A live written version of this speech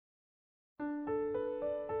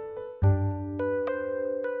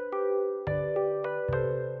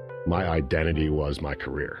my identity was my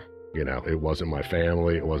career. You know, it wasn't my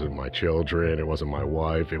family, it wasn't my children, it wasn't my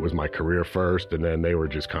wife. It was my career first, and then they were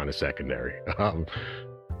just kind of secondary.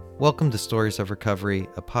 Welcome to Stories of Recovery,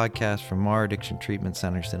 a podcast from MAR Addiction Treatment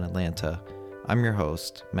Centers in Atlanta. I'm your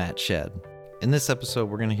host, Matt Shedd. In this episode,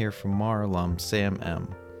 we're going to hear from MAR alum Sam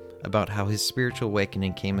M. about how his spiritual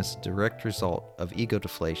awakening came as a direct result of ego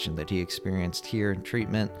deflation that he experienced here in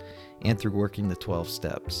treatment and through working the 12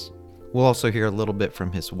 steps. We'll also hear a little bit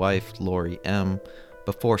from his wife, Lori M.,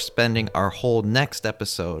 before spending our whole next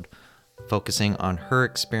episode focusing on her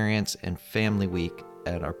experience and family week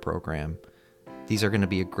at our program. These are going to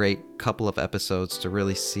be a great couple of episodes to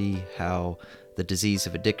really see how the disease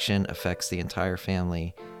of addiction affects the entire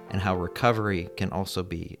family and how recovery can also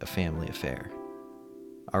be a family affair.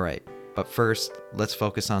 All right, but first, let's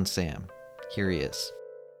focus on Sam. Here he is.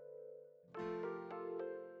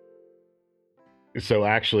 So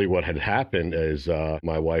actually what had happened is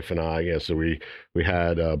my wife and I, so we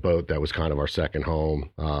had a boat that was kind of our second home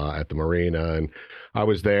at the marina, and I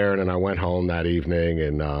was there, and then I went home that evening,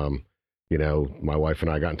 and my wife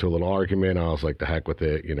and I got into a little argument. I was like, the heck with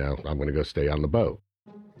it, I'm going to go stay on the boat.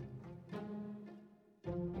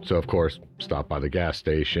 So of course, stopped by the gas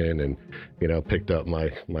station and, picked up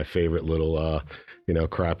my favorite little,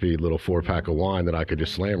 crappy little 4-pack of wine that I could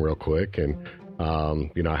just slam real quick. And,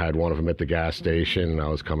 I had one of them at the gas station, and I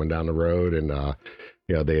was coming down the road, and,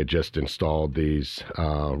 they had just installed these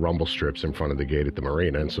rumble strips in front of the gate at the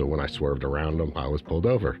marina. And so when I swerved around them, I was pulled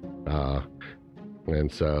over.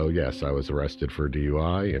 And so, yes, I was arrested for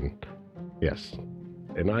DUI, and yes.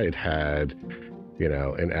 And I had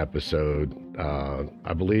an episode,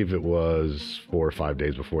 I believe it was 4 or 5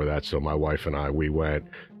 days before that. So my wife and I, we went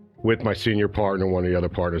with my senior partner, one of the other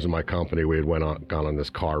partners in my company. We had gone on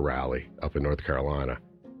this car rally up in North Carolina.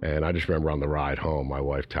 And I just remember on the ride home, my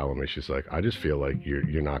wife telling me, she's like, I just feel like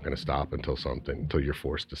you're not going to stop until you're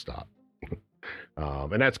forced to stop.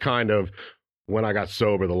 And that's kind of when I got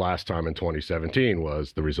sober the last time in 2017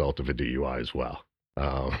 was the result of a DUI as well.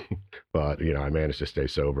 But, I managed to stay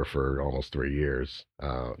sober for almost 3 years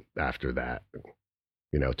after that.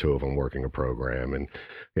 2 of them working a program, and,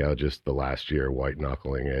 just the last year white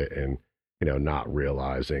knuckling it and, not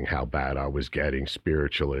realizing how bad I was getting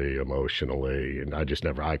spiritually, emotionally. And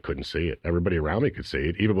I couldn't see it. Everybody around me could see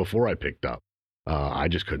it even before I picked up. I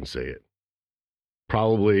just couldn't see it.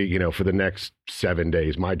 Probably, for the next 7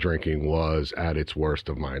 days, my drinking was at its worst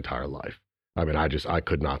of my entire life. I mean, I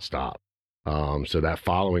could not stop. So that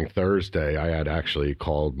following Thursday, I had actually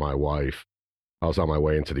called my wife. I was on my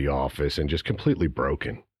way into the office and just completely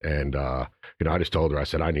broken. And, I just told her, I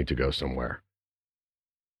said, I need to go somewhere.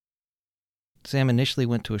 Sam initially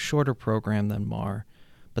went to a shorter program than MAR,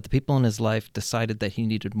 but the people in his life decided that he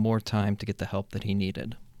needed more time to get the help that he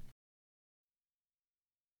needed.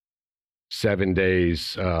 7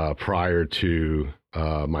 days prior to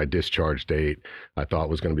my discharge date, I thought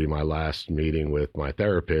was going to be my last meeting with my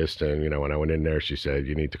therapist. And, when I went in there, she said,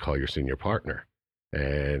 you need to call your senior partner.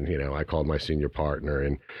 And, I called my senior partner,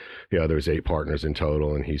 and, there was 8 partners in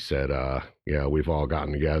total. And he said, we've all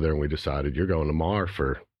gotten together and we decided you're going to MAR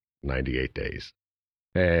for 98 days.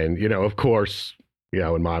 And, of course,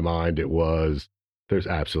 in my mind, there's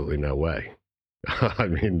absolutely no way. I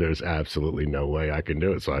mean, there's absolutely no way I can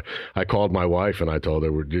do it. So I called my wife and I told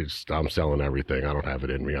her, I'm selling everything. I don't have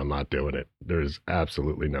it in me. I'm not doing it. There's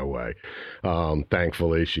absolutely no way.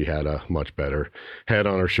 Thankfully, she had a much better head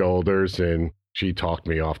on her shoulders, and she talked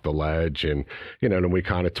me off the ledge, and, then we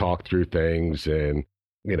kind of talked through things, and,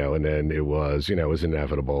 and then it was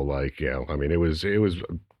inevitable. Like, it was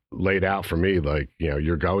laid out for me, like,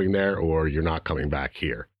 you're going there or you're not coming back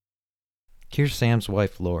here. Here's Sam's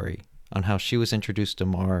wife, Lori, on how she was introduced to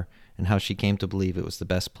MAR and how she came to believe it was the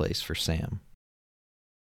best place for Sam.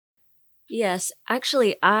 Yes,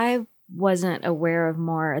 actually, I wasn't aware of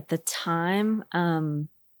MAR at the time.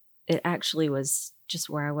 It actually was just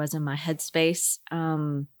where I was in my headspace.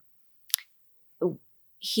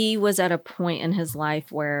 He was at a point in his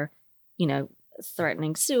life where,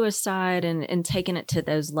 threatening suicide and taking it to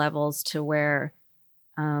those levels to where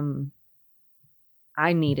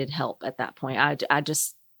I needed help at that point.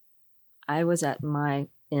 I was at my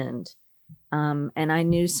end. And I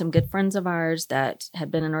knew some good friends of ours that had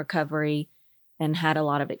been in recovery and had a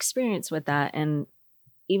lot of experience with that. And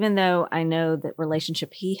even though I know the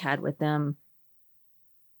relationship he had with them,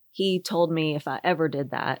 he told me if I ever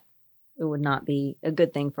did that, it would not be a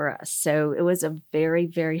good thing for us. So it was a very,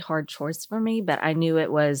 very hard choice for me, but I knew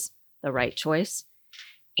it was the right choice.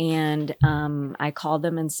 And I called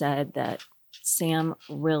them and said that Sam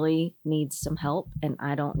really needs some help and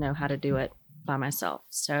I don't know how to do it by myself.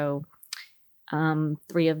 So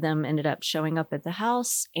Three of them ended up showing up at the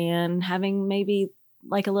house and having maybe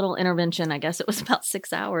like a little intervention. I guess it was about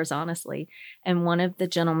 6 hours, honestly. And one of the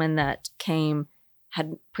gentlemen that came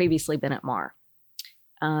had previously been at MAR.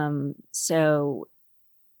 So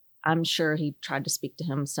I'm sure he tried to speak to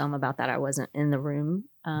him some about that. I wasn't in the room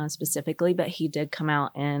specifically, but he did come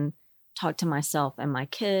out and talk to myself and my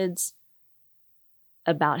kids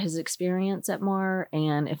about his experience at MAR.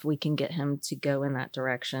 And if we can get him to go in that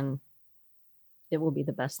direction, it will be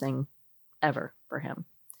the best thing ever for him.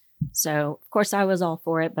 So, of course, I was all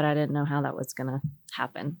for it, but I didn't know how that was going to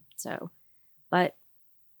happen. So, but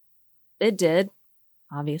it did,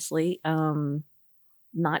 obviously,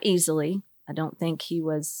 not easily. I don't think he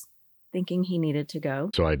was thinking he needed to go.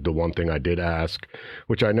 So the one thing I did ask,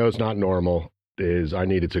 which I know is not normal, is I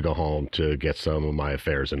needed to go home to get some of my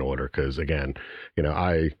affairs in order. Because again,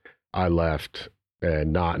 I left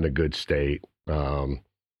and not in a good state. I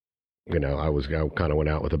kind of went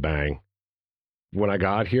out with a bang. When I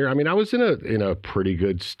got here, I mean, I was in a pretty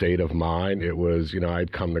good state of mind. It was,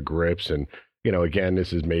 I'd come to grips, and again,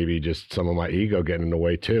 this is maybe just some of my ego getting in the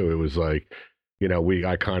way too. It was like,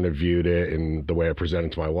 I kind of viewed it, and the way I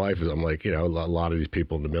presented to my wife is, I'm like, a lot of these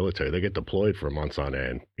people in the military, they get deployed for months on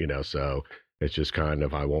end, so it's just kind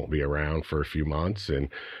of, I won't be around for a few months. And,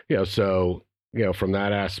 so, from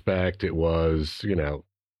that aspect, it was,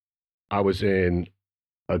 I was in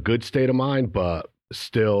a good state of mind, but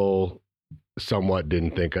still somewhat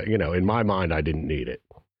didn't think, in my mind, I didn't need it.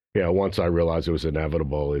 Once I realized it was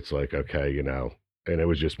inevitable, it's like, okay, and it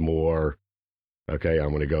was just more, okay, I'm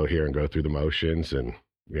going to go here and go through the motions and,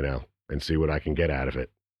 and see what I can get out of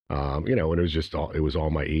it. And it was just it was all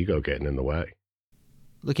my ego getting in the way.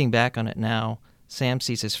 Looking back on it now, Sam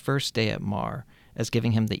sees his first day at MAR as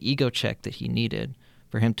giving him the ego check that he needed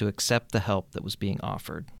for him to accept the help that was being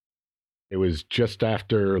offered. It was just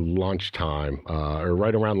after lunchtime, or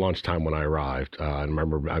right around lunchtime when I arrived. I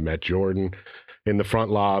remember I met Jordan in the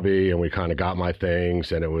front lobby, and we kind of got my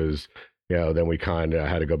things, and it was, then we kind of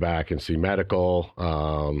had to go back and see medical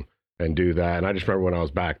and do that. And I just remember when I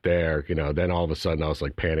was back there, then all of a sudden I was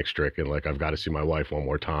like panic stricken, like I've got to see my wife one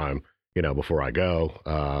more time, before I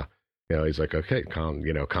go. He's like, okay,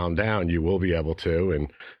 calm down. You will be able to. And,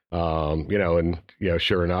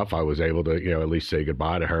 sure enough, I was able to, at least say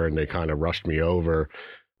goodbye to her. And they kind of rushed me over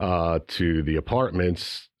to the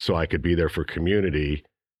apartments so I could be there for community.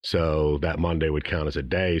 So that Monday would count as a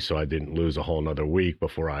day. So I didn't lose a whole nother week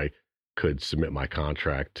before I could submit my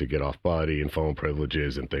contract to get off buddy and phone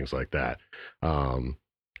privileges and things like that.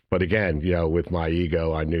 But again, with my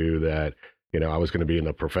ego, I knew that, I was going to be in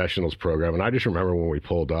the professionals program. And I just remember when we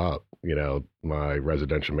pulled up, my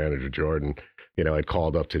residential manager, Jordan, had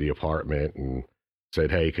called up to the apartment and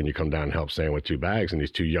said, hey, can you come down and help Sam with 2 bags? And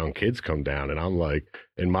these 2 young kids come down. And I'm like,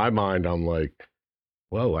 in my mind, I'm like,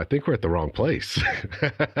 whoa, I think we're at the wrong place.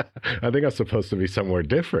 I think I'm supposed to be somewhere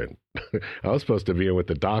different. I was supposed to be in with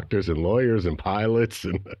the doctors and lawyers and pilots.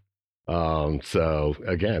 And so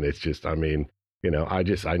again, it's just, I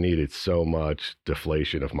needed so much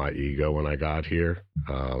deflation of my ego when I got here.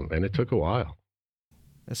 And it took a while.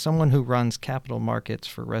 As someone who runs capital markets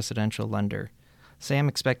for residential lender, Sam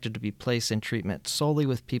expected to be placed in treatment solely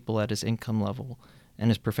with people at his income level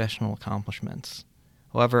and his professional accomplishments.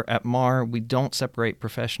 However, at MAR, we don't separate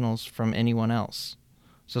professionals from anyone else.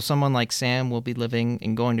 So someone like Sam will be living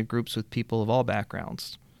and going to groups with people of all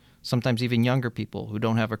backgrounds, sometimes even younger people who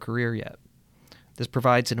don't have a career yet. This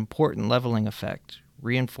provides an important leveling effect,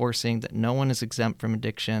 reinforcing that no one is exempt from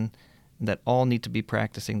addiction and that all need to be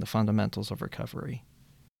practicing the fundamentals of recovery.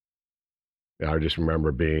 I just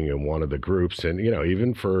remember being in one of the groups, and,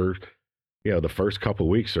 even for, the first couple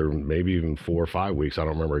of weeks, or maybe even 4 or 5 weeks, I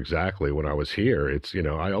don't remember exactly when I was here. It's,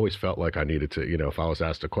 I always felt like I needed to, if I was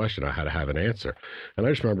asked a question, I had to have an answer. And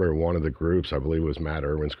I just remember in one of the groups, I believe it was Matt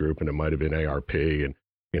Irwin's group, and it might have been ARP. And,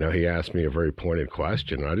 he asked me a very pointed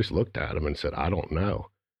question, and I just looked at him and said, I don't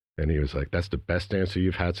know. And he was like, that's the best answer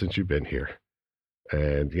you've had since you've been here.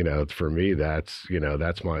 And, for me, that's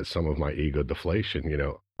some of my ego deflation,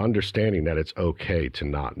 understanding that it's okay to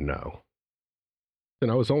not know. And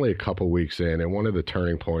I was only a couple weeks in, and one of the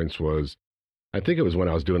turning points was, I think it was when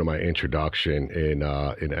I was doing my introduction in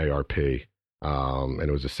ARP, and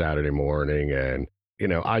it was a Saturday morning, and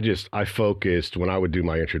I focused, when I would do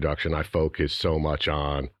my introduction, I focused so much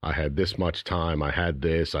on, I had this much time, I had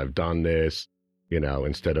this, I've done this,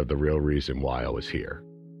 instead of the real reason why I was here.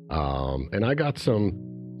 And I got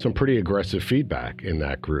some pretty aggressive feedback in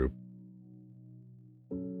that group.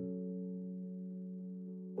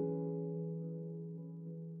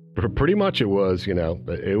 Pretty much it was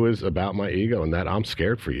about my ego and that I'm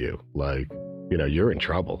scared for you. Like, you're in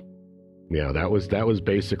trouble. That was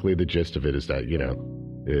basically the gist of it, is that,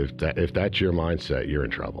 if that's your mindset, you're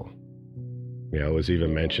in trouble. It was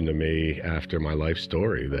even mentioned to me after my life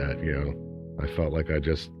story that, I felt like I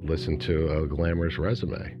just listened to a glamorous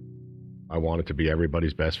resume. I wanted to be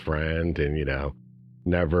everybody's best friend, and,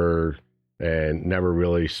 never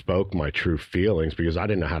really spoke my true feelings because I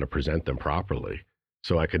didn't know how to present them properly.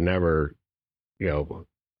 So I could never,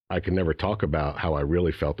 talk about how I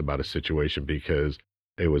really felt about a situation, because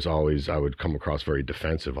it was always, I would come across very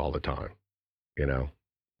defensive all the time.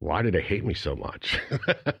 Why did they hate me so much?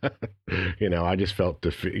 I just felt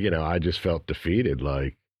defeated,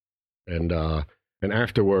 and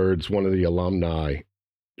afterwards, one of the alumni,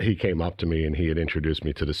 he came up to me and he had introduced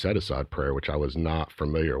me to the set aside prayer, which I was not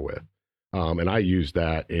familiar with. And I use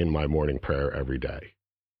that in my morning prayer every day.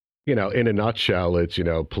 In a nutshell, it's,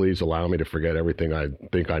 please allow me to forget everything I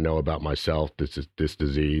think I know about myself, this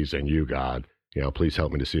disease, and you, God. Please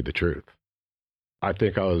help me to see the truth. I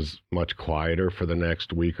think I was much quieter for the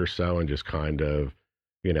next week or so, and just kind of,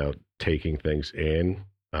 taking things in.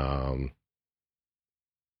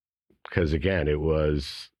 Because again, it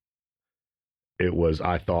was,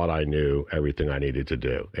 I thought I knew everything I needed to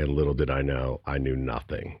do, and little did I know I knew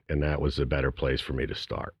nothing. And that was a better place for me to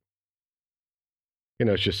start.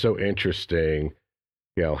 It's just so interesting,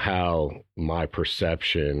 how my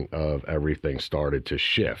perception of everything started to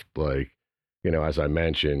shift. As I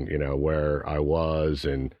mentioned, where I was,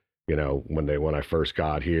 and, when I first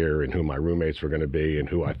got here, and who my roommates were going to be and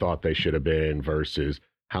who I thought they should have been, versus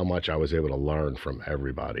how much I was able to learn from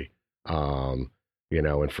everybody.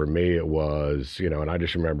 And for me it was, and I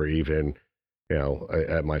just remember even,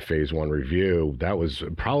 at my phase 1 review, that was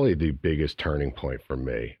probably the biggest turning point for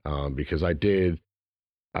me. Because I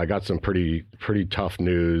got some pretty tough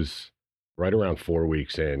news right around 4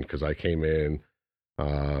 weeks in, because I came in,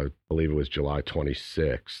 I believe it was July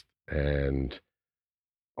 26th, and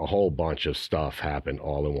a whole bunch of stuff happened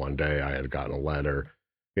all in one day. I had gotten a letter,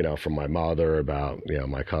 from my mother about,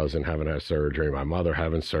 my cousin having had surgery, my mother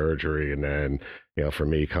having surgery. And then, for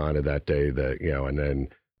me, kind of that day that, and then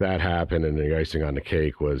that happened. And the icing on the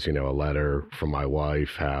cake was, a letter from my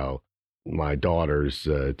wife, how my daughter's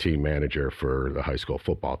team manager for the high school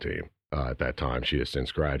football team. At that time, she has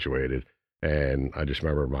since graduated. And I just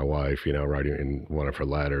remember my wife, writing in one of her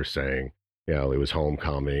letters saying, it was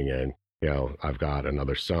homecoming, and, I've got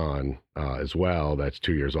another son as well that's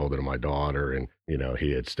 2 years older than my daughter. And,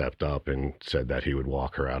 he had stepped up and said that he would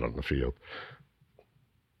walk her out on the field.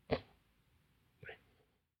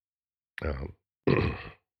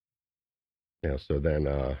 So then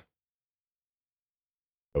it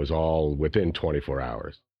was all within 24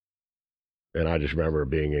 hours. And I just remember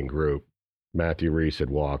being in group. Matthew Reese had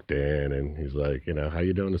walked in, and he's like, how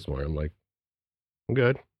you doing this morning? I'm like, I'm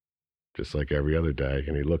good. Just like every other day.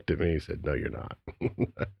 And he looked at me, he said, no, you're not.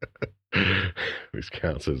 Which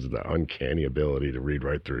counts as the uncanny ability to read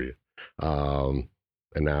right through you. And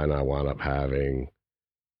then I wound up having,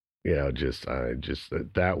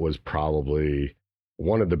 that was probably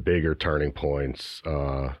one of the bigger turning points,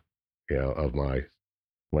 of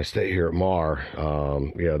my stay here at MAR.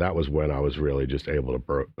 That was when I was really just able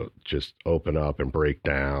to just open up and break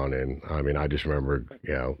down. And I mean, I just remember,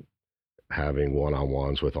 having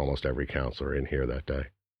one-on-ones with almost every counselor in here that day.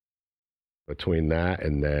 Between that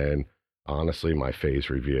and then, honestly, my phase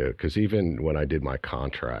review, because even when I did my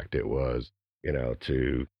contract, it was,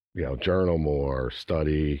 to, journal more,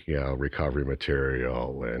 study, recovery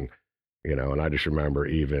material. And, and I just remember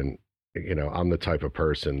even, I'm the type of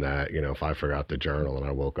person that, if I forgot to journal and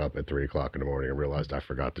I woke up at 3:00 in the morning and realized I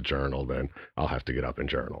forgot to journal, then I'll have to get up and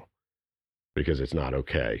journal. Because it's not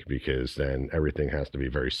okay, because then everything has to be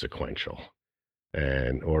very sequential.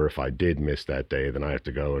 Or if I did miss that day, then I have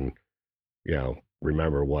to go and,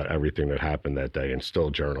 remember everything that happened that day and still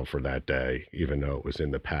journal for that day, even though it was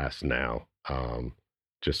in the past now,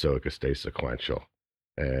 just so it could stay sequential.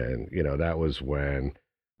 And, that was when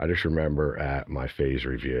I just remember at my phase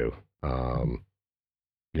review,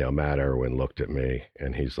 Matt Irwin looked at me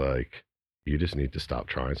and he's like, you just need to stop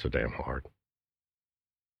trying so damn hard.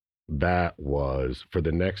 That was, for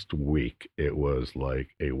the next week, it was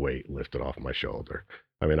like a weight lifted off my shoulder.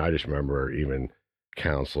 I mean, I just remember even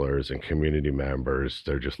counselors and community members,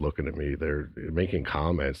 they're just looking at me, they're making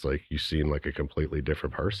comments like, you seem like a completely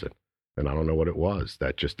different person. And I don't know what it was,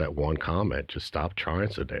 that one comment, just stop trying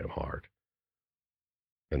so damn hard.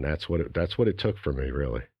 And that's what it took for me,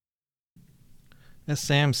 really. As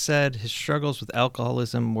Sam said, his struggles with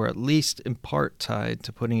alcoholism were at least in part tied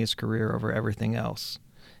to putting his career over everything else,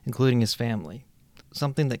 including his family,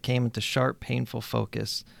 something that came into sharp, painful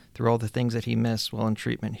focus through all the things that he missed while in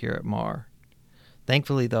treatment here at MAR.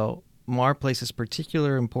 Thankfully, though, Mar places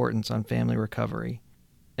particular importance on family recovery.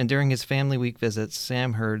 And during his family week visits,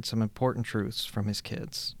 Sam heard some important truths from his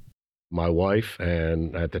kids. My wife,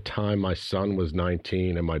 and at the time my son was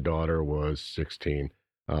 19 and my daughter was 16,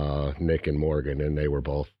 Nick and Morgan, and they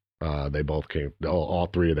both came, all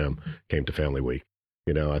three of them came to family week.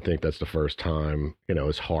 I think that's the first time,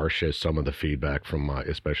 as harsh as some of the feedback from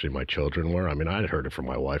especially my children were. I mean, I'd heard it from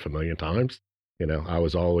my wife a million times. I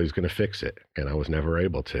was always going to fix it, and I was never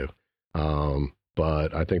able to.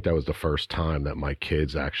 But I think that was the first time that my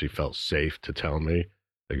kids actually felt safe to tell me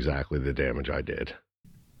exactly the damage I did.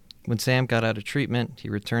 When Sam got out of treatment, he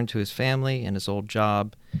returned to his family and his old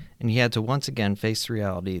job, and he had to once again face the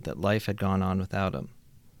reality that life had gone on without him.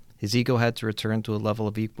 His ego had to return to a level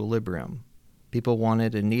of equilibrium. People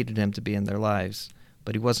wanted and needed him to be in their lives,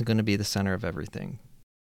 but he wasn't going to be the center of everything.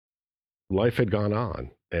 Life had gone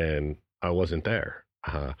on, and I wasn't there.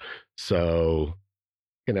 So,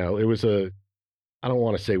 it was I don't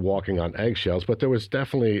want to say walking on eggshells, but there was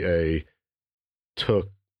definitely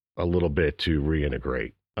took a little bit to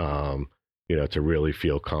reintegrate, to really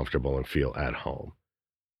feel comfortable and feel at home.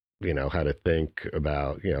 How to think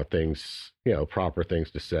about, things, proper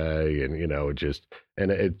things to say, and,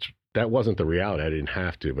 that wasn't the reality. I didn't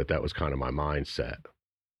have to, but that was kind of my mindset.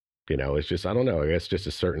 It's just, I don't know, I guess just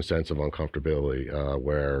a certain sense of uncomfortability,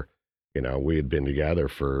 where, we had been together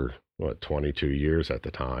for 22 years at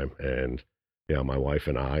the time. And, my wife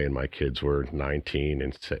and I and my kids were 19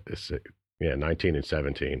 and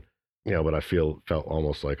 17, but I felt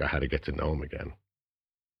almost like I had to get to know him again.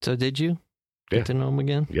 So did you get to know him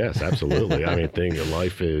again? Yes, absolutely. I mean,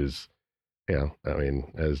 life is,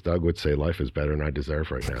 as Doug would say, life is better than I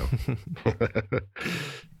deserve right now.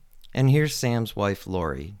 And here's Sam's wife,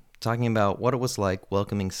 Lori, talking about what it was like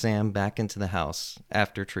welcoming Sam back into the house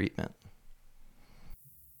after treatment.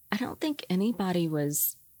 I don't think anybody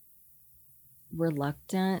was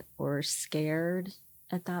reluctant or scared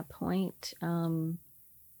at that point.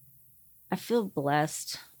 I feel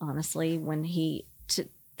blessed, honestly, when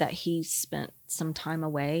that he spent some time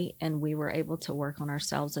away and we were able to work on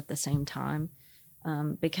ourselves at the same time,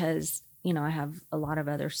 because I have a lot of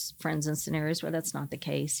other friends in scenarios where that's not the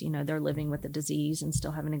case. They're living with the disease and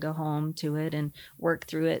still having to go home to it and work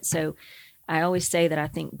through it. So I always say that I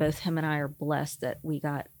think both him and I are blessed that we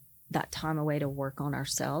got that time away to work on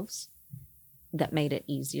ourselves. That made it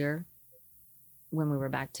easier when we were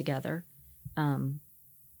back together.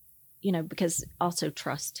 Because also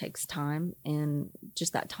trust takes time, and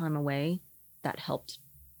just that time away, that helped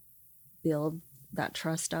build that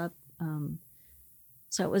trust up.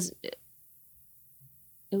 So it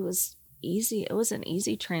was easy. It was an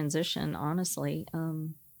easy transition, honestly.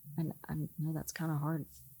 And I know that's kind of hard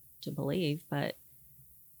to believe, but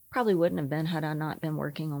probably wouldn't have been had I not been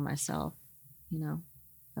working on myself.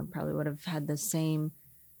 I probably would have had the same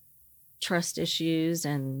trust issues,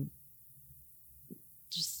 and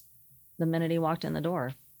just the minute he walked in the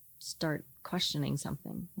door, start questioning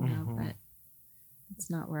something, but it's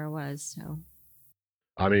not where I was. So,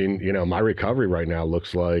 I mean, my recovery right now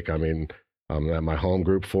looks like, I'm at my home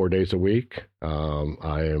group 4 days a week.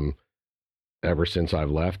 I am, ever since I've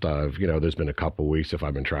left, there's been a couple weeks if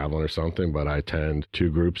I've been traveling or something, but I attend 2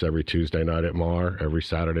 groups every Tuesday night at MAR, every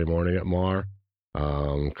Saturday morning at MAR.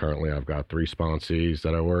 Currently I've got 3 sponsees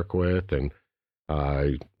that I work with, and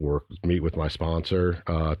I meet with my sponsor,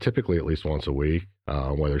 typically at least once a week,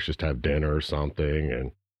 whether it's just have dinner or something.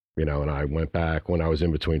 And, and I went back when I was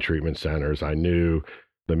in between treatment centers. I knew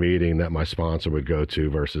the meeting that my sponsor would go to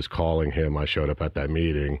versus calling him. I showed up at that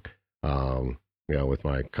meeting, with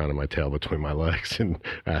my tail between my legs, and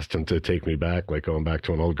asked him to take me back, like going back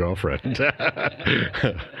to an old girlfriend.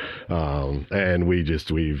 And we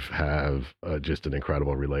have just an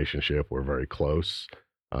incredible relationship. We're very close.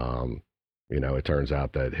 It turns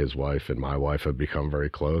out that his wife and my wife have become very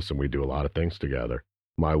close, and we do a lot of things together.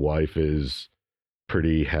 My wife is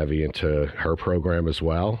pretty heavy into her program as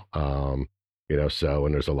well. So,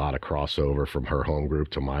 and there's a lot of crossover from her home group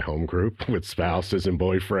to my home group with spouses and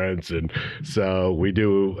boyfriends. And so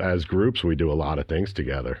as groups, we do a lot of things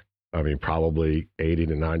together. Probably 80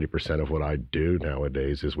 to 90% of what I do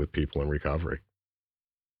nowadays is with people in recovery.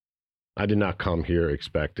 I did not come here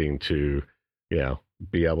expecting to,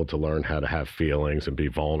 be able to learn how to have feelings and be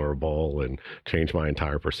vulnerable and change my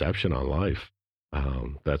entire perception on life.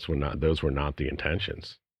 Those were not the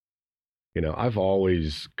intentions. I've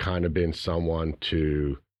always kind of been someone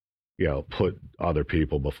to, put other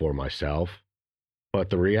people before myself. But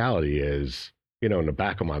the reality is, in the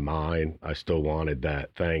back of my mind, I still wanted that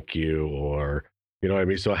thank you, or,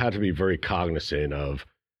 So I had to be very cognizant of,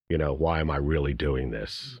 why am I really doing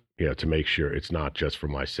this? To make sure it's not just for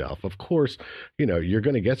myself. Of course, you're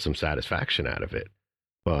going to get some satisfaction out of it,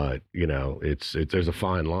 but there's a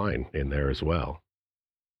fine line in there as well.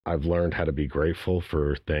 I've learned how to be grateful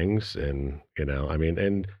for things, and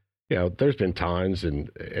there's been times,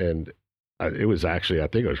 and it was actually, I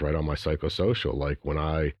think it was right on my psychosocial, like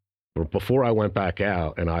before I went back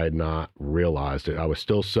out, and I had not realized it. I was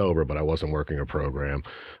still sober, but I wasn't working a program.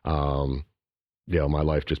 My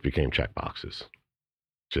life just became check boxes.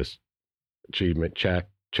 Just achievement, check,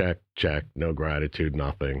 check, check, no gratitude,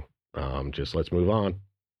 nothing. Just let's move on.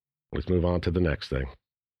 Let's move on to the next thing.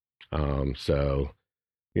 So,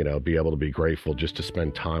 be able to be grateful just to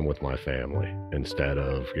spend time with my family instead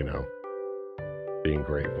of, being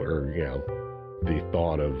grateful or, the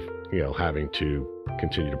thought of, having to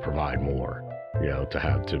continue to provide more,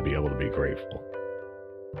 to be able to be grateful.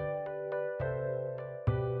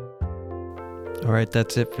 All right,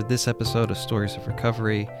 that's it for this episode of Stories of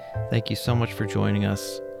Recovery. Thank you so much for joining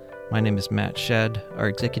us. My name is Matt Shed. Our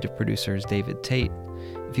executive producer is David Tate.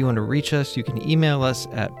 If you want to reach us, you can email us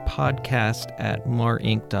at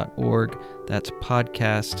podcast@marinc.org. That's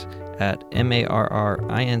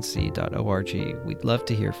podcast@marrinc.org. We'd love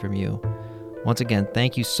to hear from you. Once again,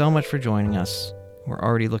 thank you so much for joining us. We're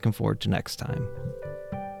already looking forward to next time.